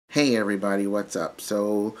Hey everybody, what's up?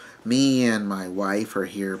 So me and my wife are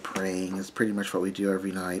here praying. It's pretty much what we do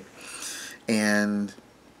every night. And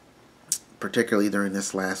particularly during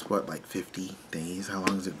this last, like 50 days? How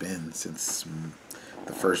long has it been? Since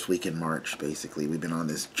the first week in March, basically. We've been on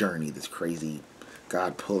this journey, this crazy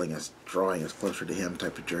God pulling us, drawing us closer to Him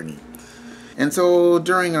type of journey. And so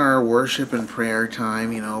during our worship and prayer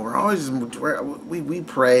time, we're always, we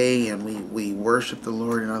pray and we worship the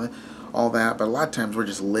Lord and all that, but a lot of times we're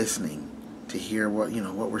just listening to hear what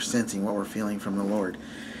we're sensing, what we're feeling from the Lord.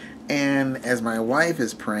 And as my wife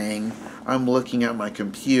is praying, I'm looking at my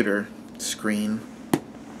computer screen,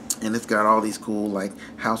 and it's got all these cool like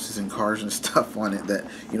houses and cars and stuff on it that,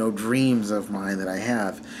 dreams of mine that I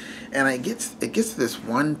have. And it gets to this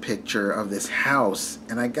one picture of this house,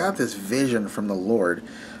 and I got this vision from the Lord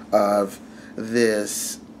of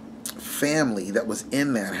this family that was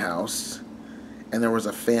in that house, and there was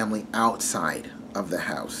a family outside of the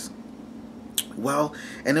house. Well,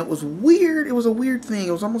 and it was weird. It was a weird thing.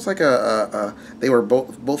 It was almost like they were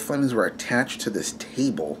both families were attached to this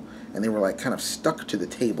table, and they were like kind of stuck to the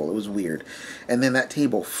table. It was weird. And then that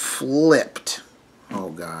table flipped. Oh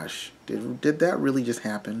gosh. Did that really just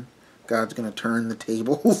happen? God's going to turn the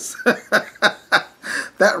tables.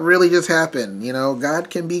 That really just happened. God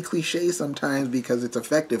can be cliche sometimes because it's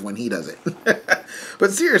effective when He does it.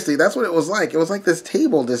 But seriously, that's what it was like. It was like this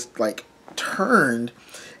table just like turned,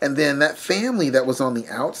 and then that family that was on the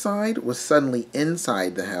outside was suddenly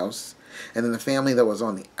inside the house, and then the family that was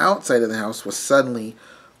on the outside of the house was suddenly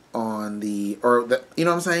on you know what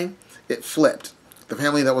I'm saying? It flipped. The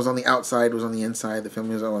family that was on the outside was on the inside. The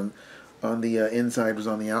family was on the inside was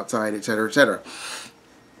on the outside, etc., etc.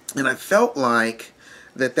 And I felt like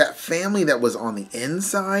that family that was on the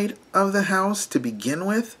inside of the house to begin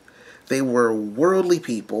with, they were worldly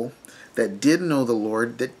people that didn't know the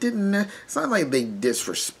Lord, it's not like they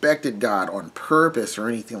disrespected God on purpose or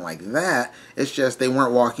anything like that. It's just they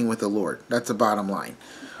weren't walking with the Lord. That's the bottom line.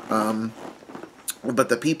 But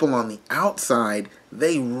the people on the outside,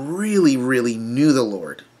 they really, really knew the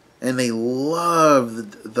Lord. And they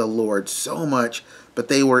loved the Lord so much, but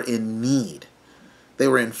they were in need. They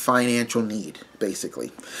were in financial need,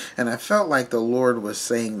 basically. And I felt like the Lord was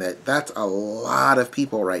saying that that's a lot of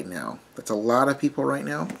people right now. That's a lot of people right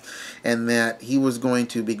now. And that He was going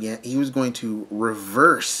to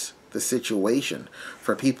reverse the situation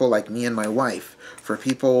for people like me and my wife, for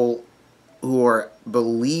people who are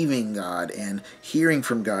believing God and hearing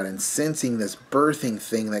from God and sensing this birthing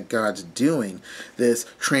thing that God's doing, this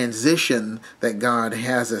transition that God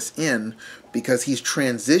has us in, because He's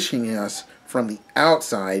transitioning us from the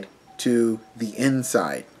outside to the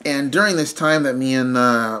inside. And during this time that me and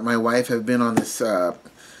my wife have been on this,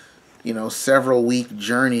 several week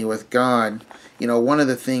journey with God, one of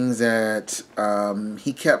the things that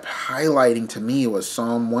He kept highlighting to me was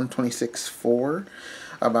Psalm 126:4,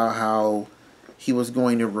 about how He was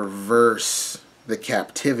going to reverse the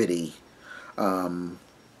captivity, meaning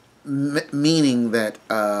that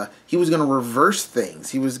He was going to reverse things.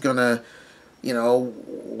 He was going to,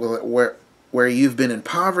 where you've been in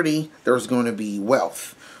poverty, there was going to be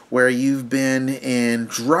wealth. Where you've been in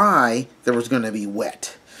dry, there was going to be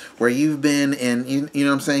wet. Where you've been in, you know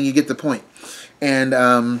what I'm saying? You get the point. And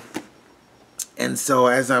so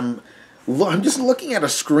as I'm just looking at a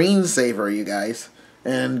screensaver, you guys,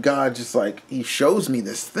 and God just like, He shows me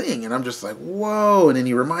this thing, and I'm just like, whoa. And then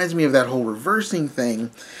He reminds me of that whole reversing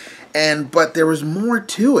thing. But there was more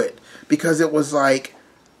to it, because it was like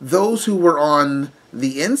those who were on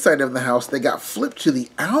the inside of the house, they got flipped to the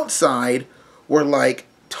outside, were like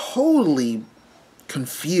totally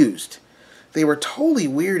confused. They were totally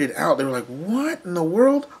weirded out. They were like, what in the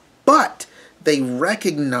world? But they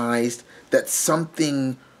recognized that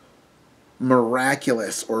something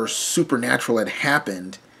miraculous or supernatural had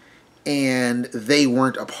happened, and they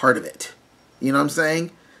weren't a part of it. You know what I'm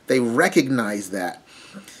saying? They recognized that.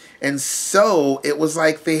 And so it was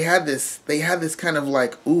like they had this kind of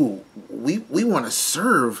like, ooh, we want to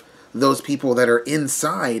serve those people that are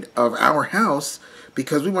inside of our house,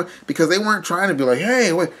 because they weren't trying to be like,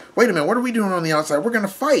 hey, wait a minute, what are we doing on the outside? We're going to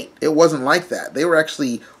fight. It wasn't like that. They were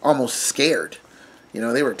actually almost scared.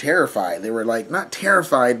 They were terrified. They were like, not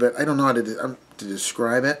terrified, but I don't know how to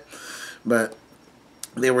describe it. But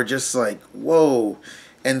they were just like, whoa.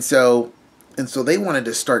 And so they wanted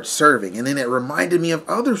to start serving. And then it reminded me of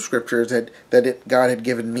other scriptures that God had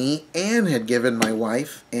given me and had given my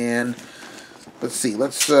wife. And let's see.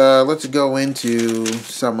 Let's go into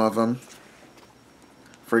some of them.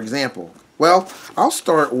 For example, well, I'll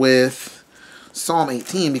start with Psalm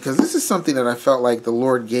 18, because this is something that I felt like the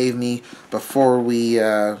Lord gave me before we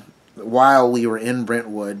while we were in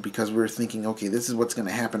Brentwood, because we were thinking, okay, this is what's going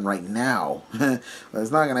to happen right now.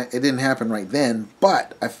 It didn't happen right then,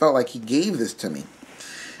 but I felt like he gave this to me.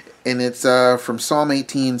 And it's from Psalm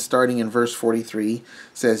 18, starting in verse 43,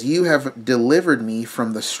 says, "You have delivered me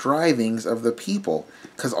from the strivings of the people."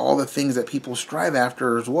 Because all the things that people strive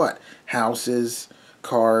after is what? Houses,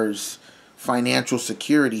 cars, financial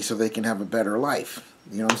security, so they can have a better life.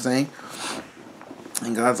 You know what I'm saying?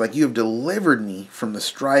 And God's like, "You have delivered me from the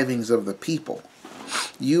strivings of the people.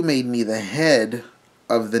 You made me the head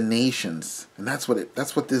of the nations." And that's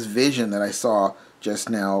what this vision that I saw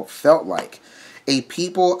just now felt like. "A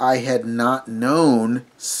people I had not known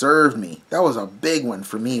served me." That was a big one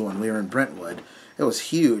for me when we were in Brentwood. It was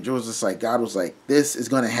huge. It was just like, God was like, this is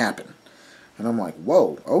going to happen. And I'm like,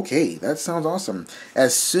 whoa, okay, that sounds awesome.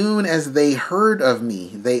 "As soon as they heard of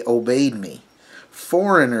me, they obeyed me.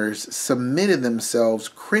 Foreigners submitted themselves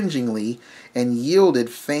cringingly and yielded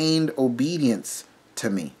feigned obedience to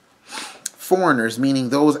me." Foreigners, meaning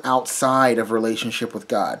those outside of relationship with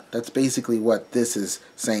God. That's basically what this is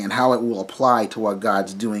saying, how it will apply to what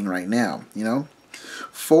God's doing right now, you know?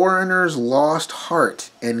 "Foreigners lost heart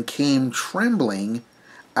and came trembling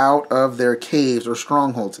out of their caves or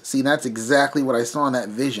strongholds." See, that's exactly what I saw in that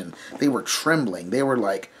vision. They were trembling. They were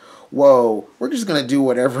like, whoa, we're just going to do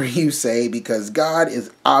whatever you say because God is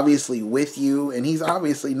obviously with you and he's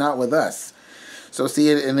obviously not with us. So see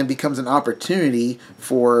it, and it becomes an opportunity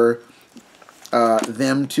for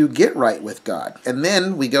them to get right with God. And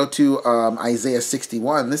then we go to Isaiah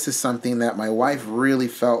 61. This is something that my wife really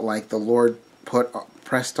felt like the Lord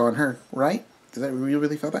pressed on her, right? Does that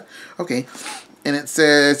really felt that? Okay. And it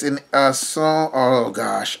says in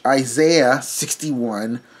Isaiah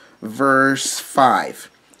 61 verse 5.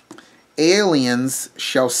 "Aliens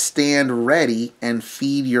shall stand ready and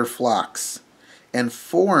feed your flocks, and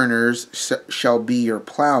foreigners shall be your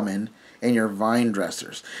plowmen and your vine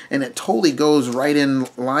dressers." And it totally goes right in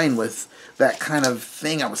line with that kind of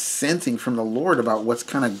thing I was sensing from the Lord about what's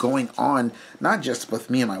kind of going on, not just with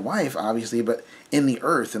me and my wife, obviously, but in the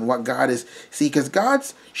earth and what God is. See, because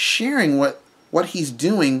God's sharing what he's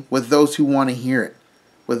doing with those who want to hear it,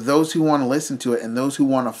 with those who want to listen to it, and those who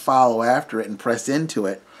want to follow after it and press into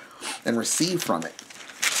it and receive from it.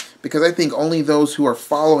 Because I think only those who are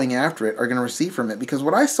following after it are going to receive from it. Because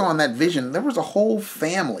what I saw in that vision, there was a whole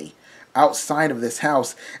family outside of this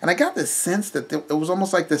house, and I got this sense that it was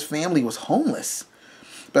almost like this family was homeless.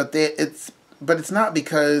 But it's not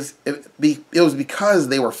because it was because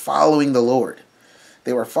they were following the Lord.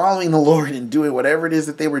 They were following the Lord and doing whatever it is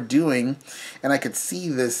that they were doing, and I could see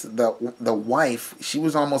the wife. She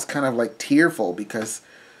was almost kind of like tearful because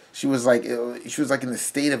she was like in the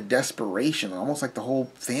state of desperation, almost like the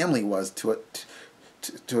whole family was to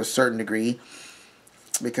a certain degree,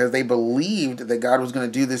 because they believed that God was going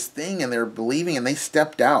to do this thing, and they were believing, and they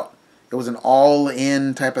stepped out. It was an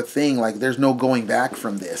all-in type of thing, like there's no going back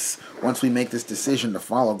from this once we make this decision to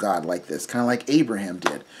follow God like this, kind of like Abraham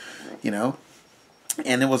did, you know?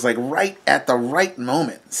 And it was like right at the right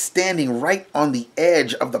moment, standing right on the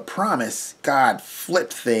edge of the promise, God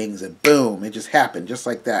flipped things and boom, it just happened just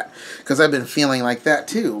like that. Because I've been feeling like that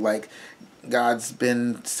too. Like God's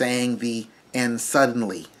been saying the "and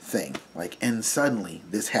suddenly" thing. Like, and suddenly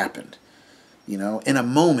this happened. You know, in a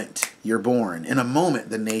moment you're born. In a moment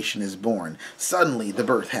the nation is born. Suddenly the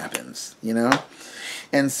birth happens, you know.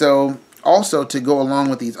 And so also to go along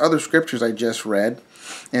with these other scriptures I just read,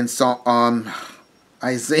 and so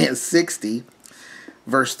Isaiah 60,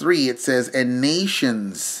 verse 3, it says, "And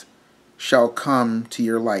nations shall come to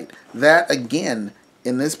your light." That, again,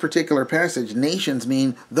 in this particular passage, nations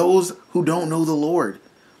mean those who don't know the Lord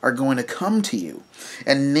are going to come to you.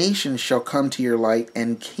 "And nations shall come to your light,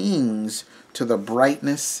 and kings to the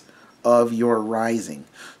brightness of your rising."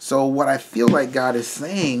 So what I feel like God is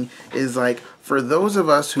saying is, like, for those of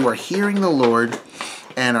us who are hearing the Lord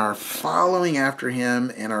and are following after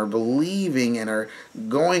him and are believing and are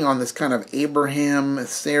going on this kind of Abraham,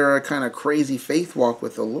 Sarah kind of crazy faith walk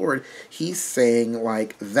with the Lord, he's saying,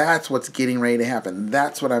 like, that's what's getting ready to happen.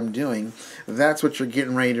 That's what I'm doing. That's what you're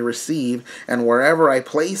getting ready to receive. And wherever I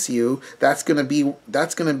place you, that's going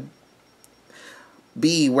to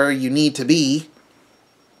be where you need to be.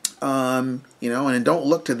 You know, and don't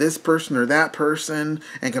look to this person or that person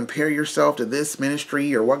and compare yourself to this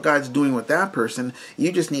ministry or what God's doing with that person.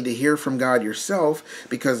 You just need to hear from God yourself,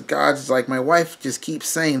 because God's, like my wife just keeps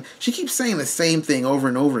saying, she keeps saying the same thing over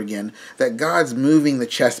and over again, that God's moving the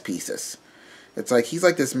chess pieces. It's like he's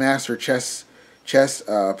like this master chess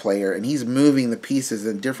player, and he's moving the pieces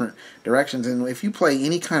in different directions. And if you play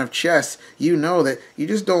any kind of chess, you know that you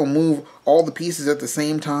just don't move all the pieces at the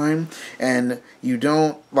same time, and you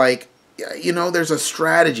don't like you know, there's a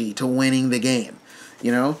strategy to winning the game,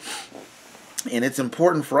 you know. And it's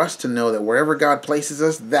important for us to know that wherever God places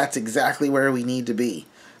us, that's exactly where we need to be.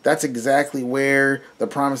 That's exactly where the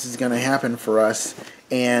promise is going to happen for us.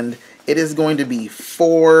 And it is going to be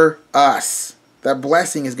for us. That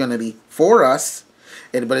blessing is going to be for us,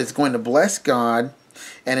 but it's going to bless God.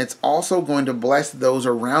 And it's also going to bless those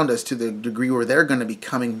around us to the degree where they're going to be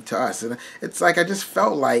coming to us. And it's like I just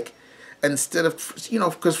felt like, instead of, you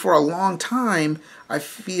know, because for a long time, I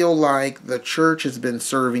feel like the church has been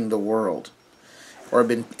serving the world, or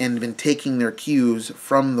been taking their cues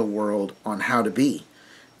from the world on how to be.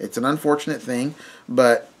 It's an unfortunate thing,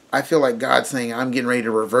 but I feel like God's saying, I'm getting ready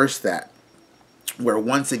to reverse that, where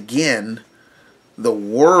once again, the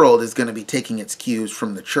world is going to be taking its cues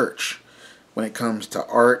from the church when it comes to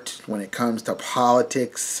art, when it comes to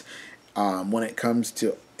politics, when it comes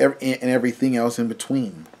to everything else in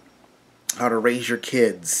between. How to raise your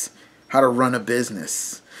kids, how to run a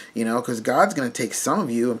business. You know, because God's going to take some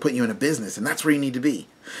of you and put you in a business, and that's where you need to be.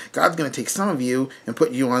 God's going to take some of you and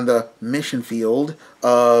put you on the mission field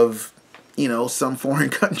of, you know, some foreign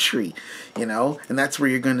country, you know, and that's where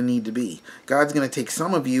you're going to need to be. God's going to take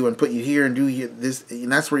some of you and put you here and do this,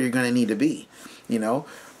 and that's where you're going to need to be, you know.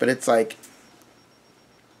 But it's like,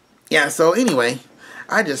 yeah, so anyway,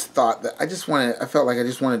 I just thought that I felt like I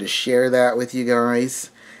just wanted to share that with you guys,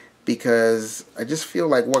 because I just feel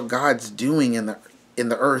like what God's doing in the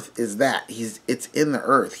earth is that it's in the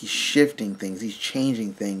earth. He's shifting things, he's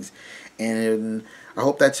changing things, and I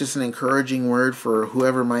hope that's just an encouraging word for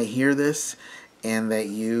whoever might hear this, and that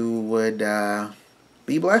you would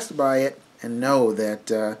be blessed by it, and know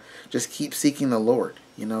that just keep seeking the Lord,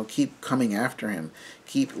 you know, keep coming after him,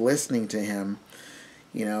 keep listening to him,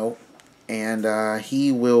 you know, and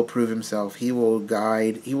he will prove himself. He will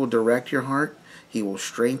guide, he will direct your heart, he will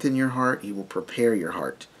strengthen your heart, he will prepare your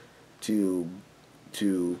heart to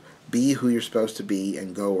be who you're supposed to be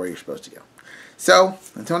and go where you're supposed to go. So,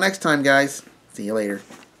 until next time, guys, see you later.